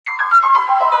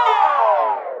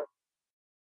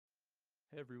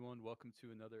everyone, welcome to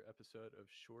another episode of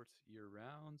Shorts Year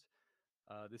Round.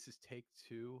 This is take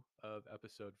two of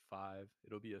episode five.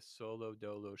 It'll be a solo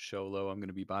dolo sholo. I'm going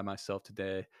to be by myself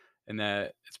today, and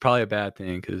that it's probably a bad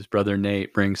thing because brother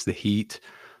Nate brings the heat.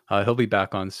 He'll be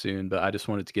back on soon, but I just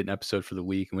wanted to get an episode for the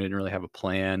week, and we didn't really have a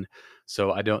plan,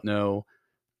 so I don't know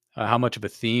how much of a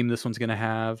theme this one's going to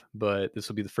have. But this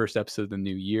will be the first episode of the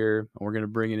new year, and we're going to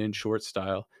bring it in short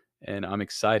style, and I'm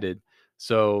excited.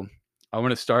 So I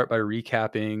want to start by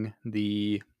recapping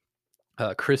the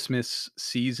Christmas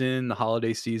season, the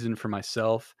holiday season for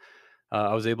myself.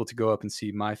 I was able to go up and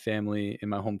see my family in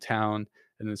my hometown,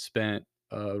 and then spent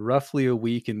roughly a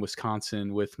week in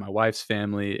Wisconsin with my wife's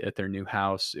family at their new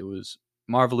house. It was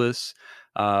marvelous.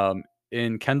 Um,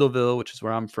 in Kendallville, which is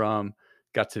where I'm from,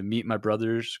 got to meet my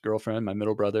brother's girlfriend, my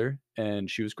middle brother,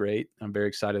 and she was great. I'm very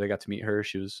excited I got to meet her.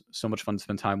 She was so much fun to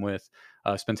spend time with.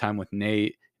 Spend time with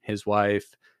Nate, his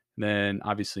wife. Then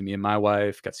obviously me and my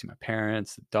wife got to see my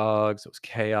parents, the dogs. It was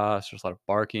chaos. There was a lot of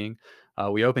barking.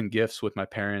 We opened gifts with my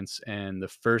parents, and the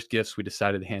first gifts we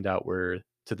decided to hand out were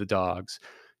to the dogs,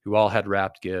 who all had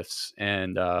wrapped gifts,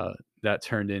 and that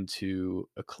turned into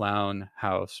a clown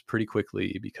house pretty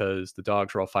quickly because the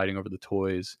dogs were all fighting over the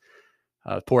toys.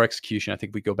 Poor execution. I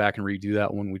think we go back and redo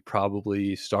that one. We'd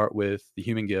probably start with the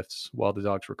human gifts while the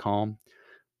dogs were calm.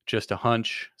 Just a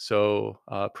hunch. So,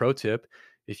 pro tip: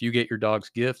 if you get your dogs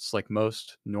gifts like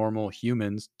most normal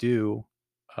humans do,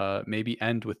 maybe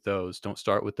end with those. Don't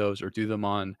start with those, or do them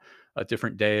on a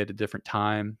different day at a different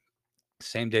time,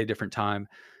 same day, different time.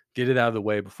 Get it out of the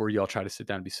way before y'all try to sit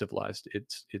down and be civilized.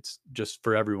 It's just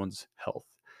for everyone's health.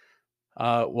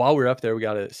 While we are up there, we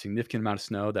got a significant amount of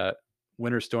snow. That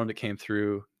winter storm that came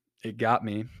through, it got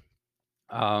me.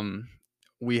 Um,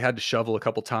 we had to shovel a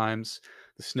couple times.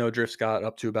 The snow drifts got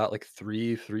up to about like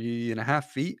 3.5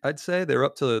 feet, I'd say. They were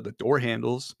up to the door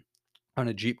handles on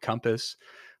a Jeep Compass,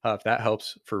 if that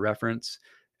helps for reference.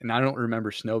 And I don't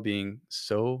remember snow being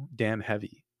so damn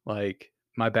heavy. Like,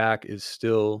 my back is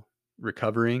still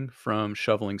recovering from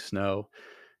shoveling snow.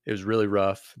 It was really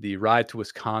rough. The ride to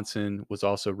Wisconsin was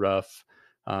also rough.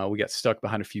 We got stuck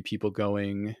behind a few people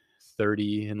going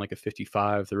 30 and like a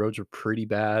 55. The roads were pretty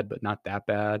bad, but not that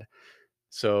bad.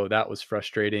 So that was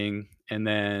frustrating. And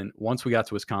then once we got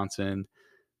to Wisconsin,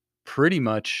 pretty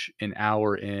much an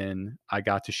hour in, I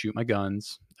got to shoot my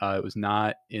guns. It was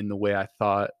not in the way I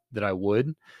thought that I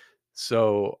would.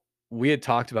 So we had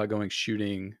talked about going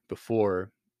shooting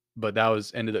before, but that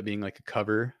was ended up being like a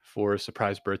cover for a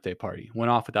surprise birthday party.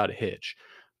 Went off without a hitch.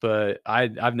 But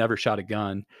I've never shot a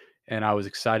gun, and I was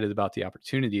excited about the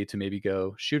opportunity to maybe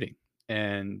go shooting.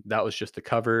 And that was just the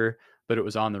cover, but it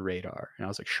was on the radar. And I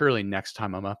was like, surely next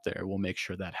time I'm up there, we'll make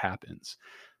sure that happens.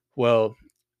 Well,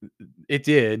 it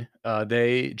did.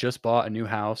 They just bought a new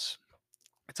house.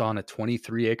 It's on a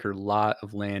 23-acre lot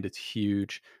of land. It's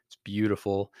huge. It's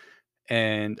beautiful.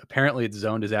 And apparently it's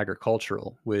zoned as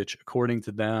agricultural, which according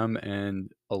to them and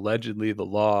allegedly the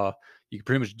law, you can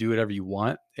pretty much do whatever you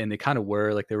want. And they kind of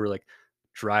were like, they were like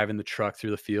driving the truck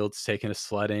through the fields, taking us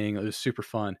sledding. It was super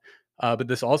fun. But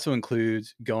this also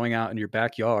includes going out in your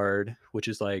backyard, which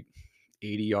is like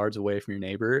 80 yards away from your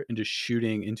neighbor, and just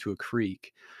shooting into a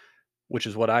creek, which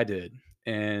is what I did.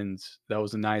 And that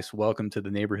was a nice welcome to the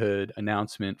neighborhood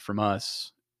announcement from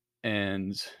us.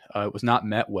 And it was not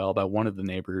met well by one of the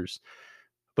neighbors.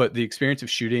 But the experience of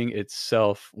shooting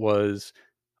itself was,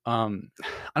 I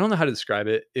don't know how to describe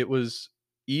it. It was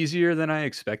easier than I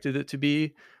expected it to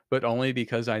be, but only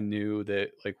because I knew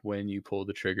that, like, when you pull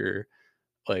the trigger,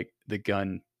 like, the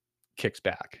gun kicks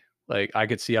back. Like, I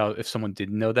could see how if someone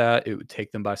didn't know that, it would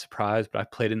take them by surprise. But I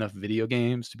played enough video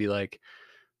games to be like,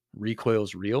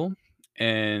 recoil's real.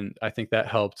 And I think that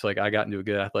helped. Like, I got into a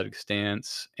good athletic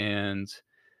stance, and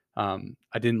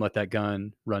I didn't let that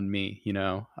gun run me.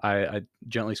 I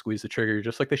gently squeezed the trigger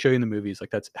just like they show you in the movies.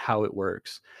 Like, that's how it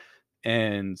works.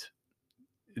 And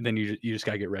then you just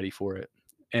got to get ready for it.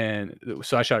 And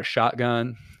so I shot a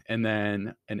shotgun and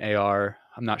then an AR.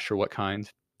 I'm not sure what kind.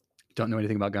 Don't know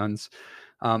anything about guns.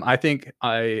 I think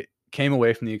I came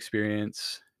away from the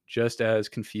experience just as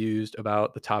confused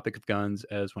about the topic of guns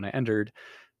as when I entered.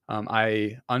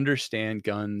 I understand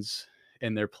guns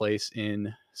and their place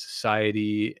in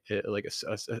society. Like,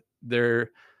 they're,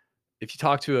 if you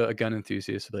talk to a gun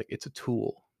enthusiast, they're like, it's a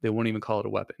tool. They won't even call it a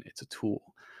weapon. It's a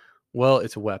tool. Well,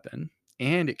 it's a weapon,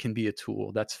 and it can be a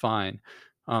tool. That's fine.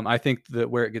 I think that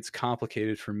where it gets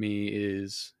complicated for me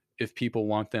is if people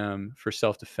want them for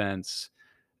self defense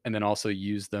and then also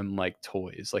use them like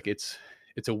toys. Like, it's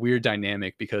a weird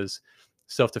dynamic because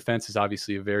self defense is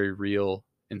obviously a very real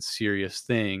and serious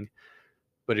thing.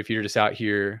 But if you're just out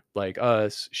here like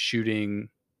us shooting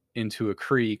into a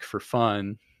creek for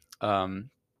fun, um,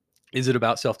 is it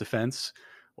about self-defense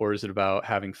or is it about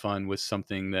having fun with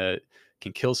something that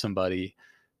can kill somebody?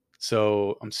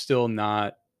 So I'm still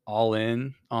not all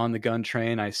in on the gun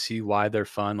train. I see why they're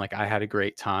fun. Like I had a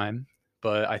great time,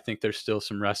 but I think there's still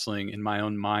some wrestling in my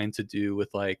own mind to do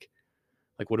with like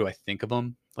what do I think of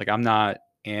them? Like I'm not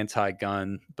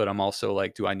anti-gun, but I'm also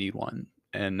like, do I need one?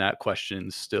 And that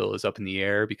question still is up in the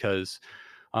air because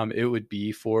it would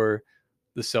be for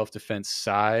the self-defense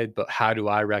side, but how do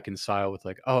I reconcile with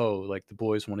like, oh, like the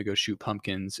boys want to go shoot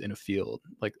pumpkins in a field?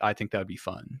 Like I think that would be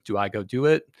fun. Do I go do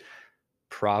it?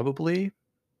 Probably.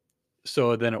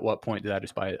 So then at what point did I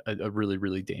just buy a really,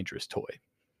 really dangerous toy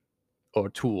or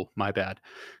tool? My bad.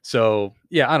 So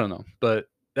yeah, I don't know, but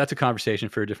that's a conversation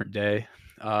for a different day.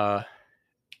 Uh,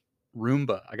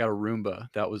 Roomba. I got a Roomba.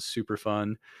 That was super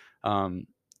fun. Um,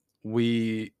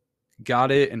 we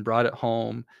got it and brought it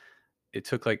home. It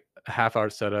took like a half hour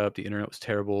to set up. The internet was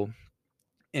terrible.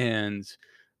 And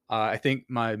I think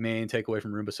my main takeaway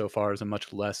from Roomba so far is I'm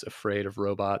much less afraid of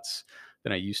robots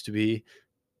than I used to be.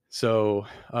 So,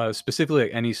 specifically,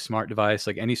 like any smart device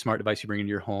you bring into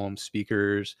your home,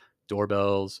 speakers,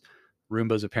 doorbells,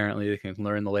 Roombas, apparently they can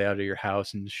learn the layout of your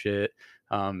house and shit.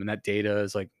 And that data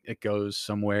is like it goes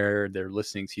somewhere. They're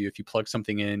listening to you. If you plug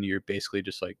something in, you're basically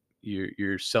just like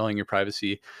you're selling your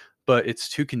privacy. But it's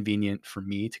too convenient for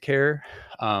me to care.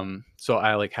 So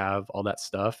I like have all that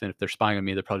stuff, and if they're spying on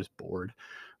me, they're probably just bored.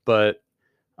 But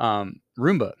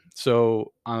Roomba.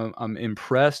 So I'm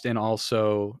impressed and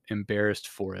also embarrassed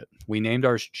for it. We named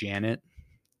ours Janet,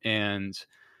 and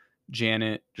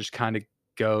Janet just kind of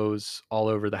goes all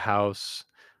over the house.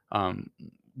 Um,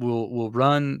 we'll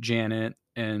run Janet,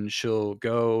 and she'll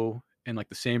go in like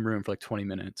the same room for like 20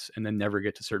 minutes, and then never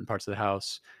get to certain parts of the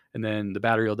house. And then the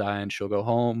battery will die, and she'll go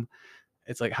home.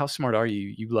 It's like, how smart are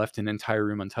you? You left an entire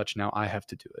room untouched. Now I have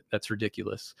to do it. That's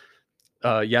ridiculous.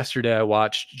 Yesterday I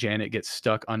watched Janet get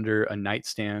stuck under a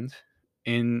nightstand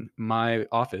in my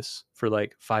office for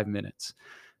like 5 minutes.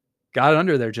 Got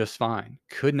under there just fine.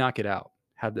 Could not get out.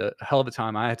 Had the hell of a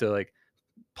time. I had to like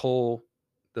pull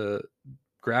the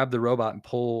grab the robot and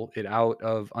pull it out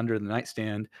of under the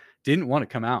nightstand. Didn't want to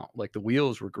come out. Like the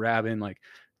wheels were grabbing. Like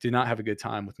did not have a good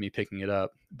time with me picking it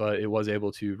up, but it was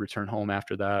able to return home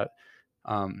after that.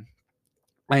 Um,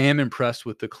 I am impressed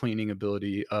with the cleaning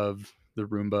ability of the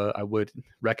Roomba. I would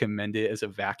recommend it as a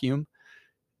vacuum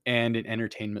and an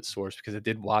entertainment source because I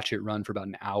did watch it run for about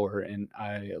an hour and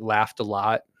I laughed a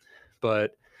lot.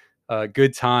 But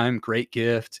good time, great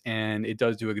gift, and it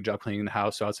does do a good job cleaning the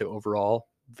house. So I'd say overall,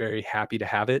 very happy to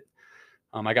have it.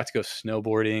 I got to go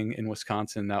snowboarding in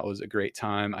Wisconsin. That was a great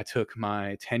time. I took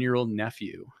my 10-year-old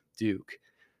nephew, Duke,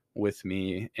 with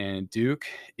me, and Duke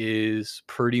is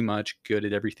pretty much good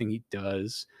at everything he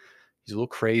does. He's a little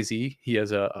crazy. He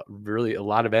has really a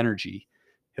lot of energy.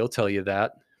 He'll tell you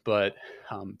that, but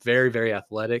very, very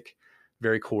athletic,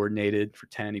 very coordinated. For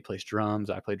 10, he plays drums.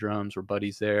 I play drums. We're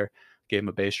buddies there. Gave him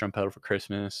a bass drum pedal for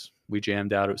Christmas. We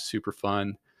jammed out. It was super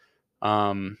fun.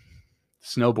 Um,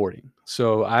 Snowboarding.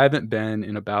 So I haven't been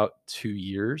in about 2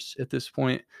 years at this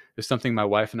point. It's something my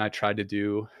wife and I tried to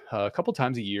do a couple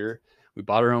times a year. We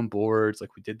bought our own boards,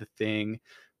 like we did the thing.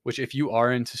 Which, if you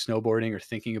are into snowboarding or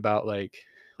thinking about like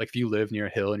if you live near a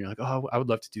hill and you're like, oh, I would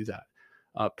love to do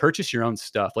that. Purchase your own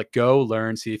stuff. Like go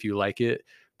learn, see if you like it.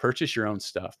 Purchase your own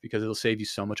stuff because it'll save you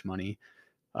so much money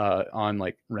on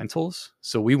like rentals.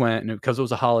 So we went, and because it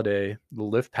was a holiday, the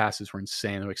lift passes were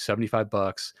insane. They're like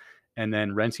 $75, and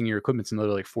then renting your equipment's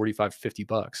another like 45,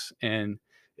 $50. And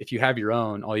if you have your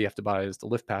own, all you have to buy is the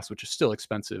lift pass, which is still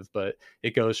expensive, but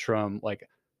it goes from like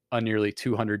a nearly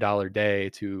 $200 day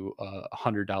to a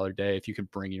 $100 day if you can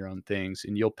bring your own things,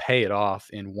 and you'll pay it off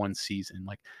in one season.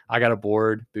 Like I got a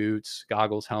board, boots,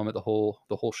 goggles, helmet, the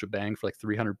whole shebang for like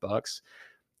 $300,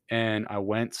 and I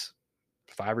went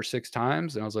 5 or 6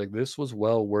 times, and I was like, this was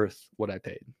well worth what I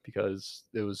paid because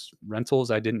it was rentals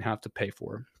I didn't have to pay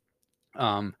for.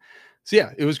 Um, so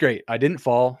yeah, it was great. I didn't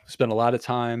fall. Spent a lot of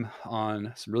time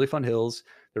on some really fun hills.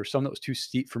 There was some that was too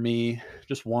steep for me.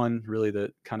 Just one really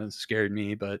that kind of scared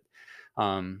me, but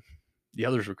um, the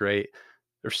others were great.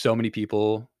 There's so many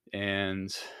people,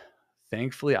 and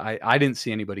thankfully, I didn't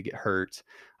see anybody get hurt.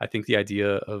 I think the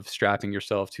idea of strapping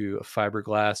yourself to a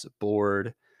fiberglass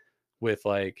board with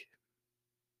like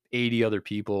 80 other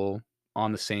people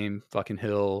on the same fucking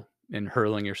hill and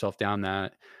hurling yourself down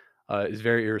that is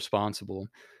very irresponsible.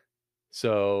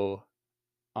 So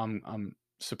I'm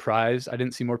surprised I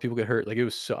didn't see more people get hurt. Like it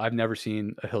was so I've never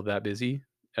seen a hill that busy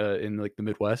in like the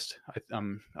Midwest.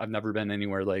 I've never been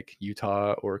anywhere like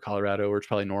Utah or Colorado where it's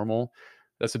probably normal.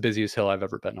 That's the busiest hill I've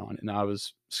ever been on, and I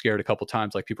was scared a couple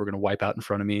times, like, people were gonna wipe out in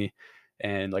front of me,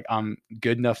 and, like, I'm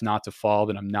good enough not to fall,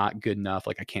 but I'm not good enough,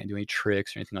 like, I can't do any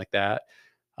tricks or anything like that.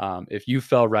 If you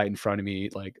fell right in front of me,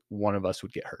 like, one of us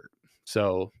would get hurt.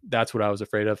 So, that's what I was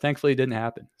afraid of. Thankfully, it didn't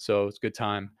happen, so it's a good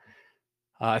time.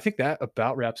 I think that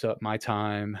about wraps up my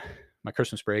time, my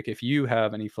Christmas break. If you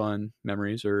have any fun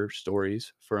memories or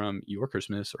stories from your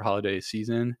Christmas or holiday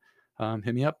season,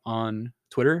 hit me up on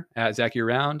Twitter at Zach Year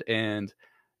Round and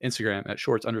Instagram at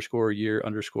shorts underscore year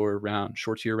underscore round,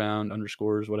 shorts year round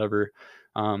underscores, whatever.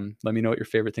 Let me know what your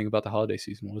favorite thing about the holiday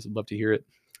season was. I'd love to hear it.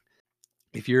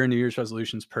 If you're a New Year's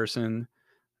resolutions person,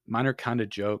 mine are kind of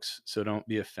jokes, so don't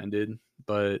be offended,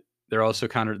 but they're also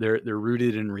kind of they're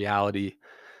rooted in reality.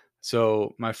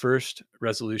 So my first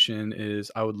resolution is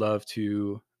I would love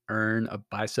to earn a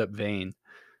bicep vein.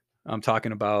 I'm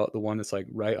talking about the one that's like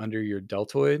right under your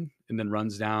deltoid and then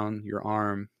runs down your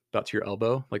arm about to your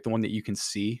elbow, like the one that you can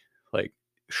see, like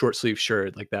short sleeve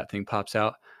shirt, like that thing pops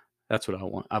out. That's what I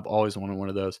want. I've always wanted one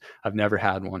of those. I've never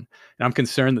had one. And I'm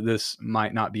concerned that this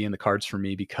might not be in the cards for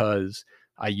me because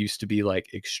I used to be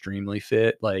like extremely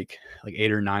fit, like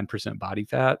 8 or 9% body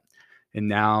fat. And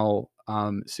now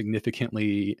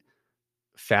significantly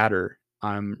fatter.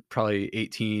 I'm probably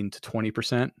 18 to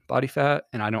 20% body fat,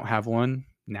 and I don't have one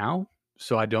now.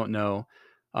 So I don't know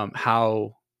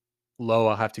how low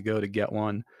I'll have to go to get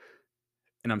one.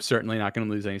 And I'm certainly not going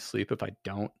to lose any sleep if I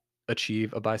don't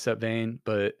achieve a bicep vein.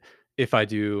 But if I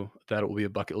do, that will be a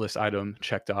bucket list item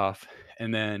checked off.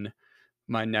 And then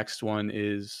my next one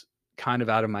is kind of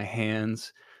out of my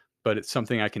hands, but it's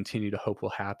something I continue to hope will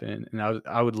happen. And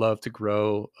I would love to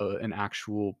grow an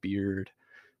actual beard.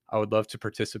 I would love to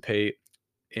participate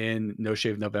in No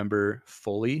Shave November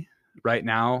fully. Right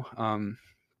now,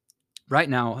 right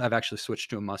now I've actually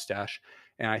switched to a mustache,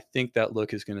 and I think that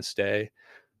look is going to stay.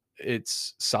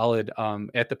 It's solid.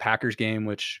 At the Packers game,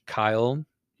 which Kyle,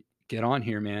 get on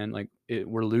here, man. Like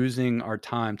we're losing our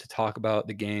time to talk about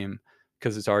the game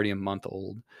because it's already a month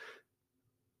old.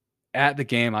 At the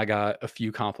game, I got a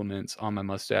few compliments on my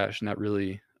mustache, and that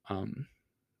really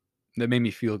that made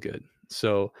me feel good.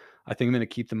 So I think I'm going to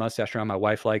keep the mustache around. My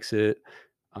wife likes it.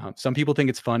 Some people think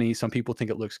it's funny. Some people think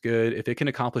it looks good. If it can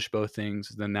accomplish both things,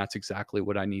 then that's exactly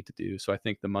what I need to do. So I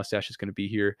think the mustache is going to be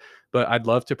here. But I'd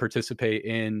love to participate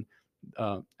in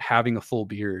having a full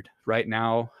beard. Right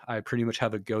now, I pretty much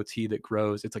have a goatee that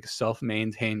grows. It's like a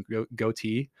self-maintained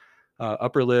goatee,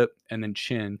 upper lip, and then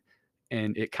chin,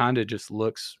 and it kind of just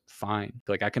looks fine.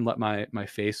 Like I can let my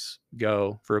face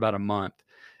go for about a month,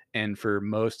 and for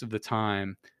most of the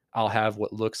time, I'll have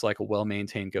what looks like a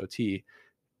well-maintained goatee.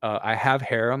 I have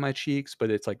hair on my cheeks, but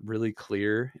it's like really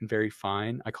clear and very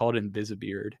fine. I call it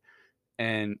Invisibeard,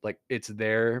 and like it's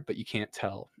there, but you can't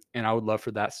tell. And I would love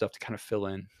for that stuff to kind of fill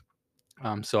in.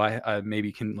 So I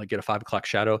maybe can like get a 5 o'clock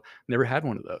shadow. Never had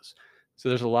one of those. So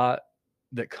there's a lot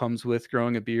that comes with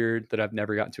growing a beard that I've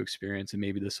never gotten to experience, and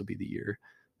maybe this will be the year.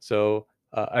 So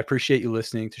I appreciate you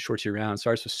listening to Shorts Year Round.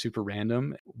 Sorry, this was super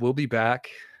random. We'll be back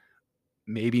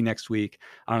maybe next week.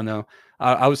 I don't know.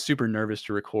 I was super nervous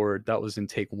to record. That was in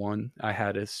take one. I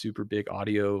had a super big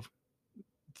audio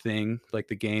thing, like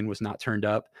the gain was not turned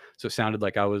up. So it sounded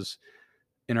like I was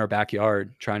in our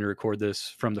backyard trying to record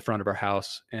this from the front of our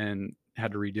house and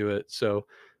had to redo it. So,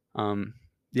 um,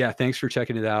 yeah, thanks for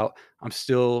checking it out. I'm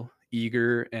still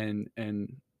eager and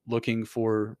looking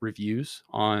for reviews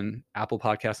on Apple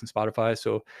Podcasts and Spotify.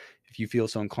 So if you feel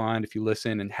so inclined, if you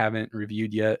listen and haven't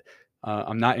reviewed yet,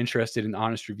 I'm not interested in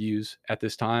honest reviews at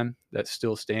this time. That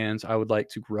still stands. I would like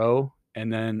to grow.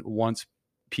 And then once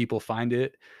people find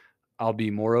it, I'll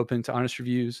be more open to honest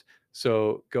reviews.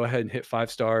 So go ahead and hit 5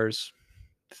 stars.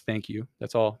 Thank you.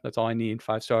 That's all. That's all I need.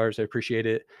 5 stars. I appreciate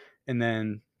it. And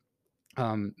then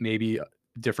maybe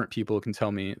different people can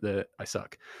tell me that I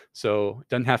suck. So it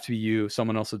doesn't have to be you.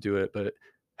 Someone else will do it, but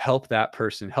help that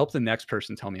person, help the next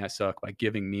person tell me I suck by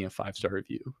giving me a 5 star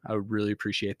review. I would really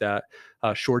appreciate that.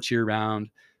 Shorts Year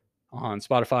Round on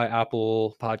Spotify,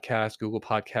 Apple Podcasts, Google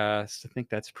Podcasts. I think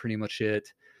that's pretty much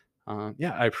it.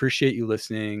 Yeah, I appreciate you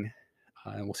listening,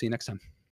 and we'll see you next time.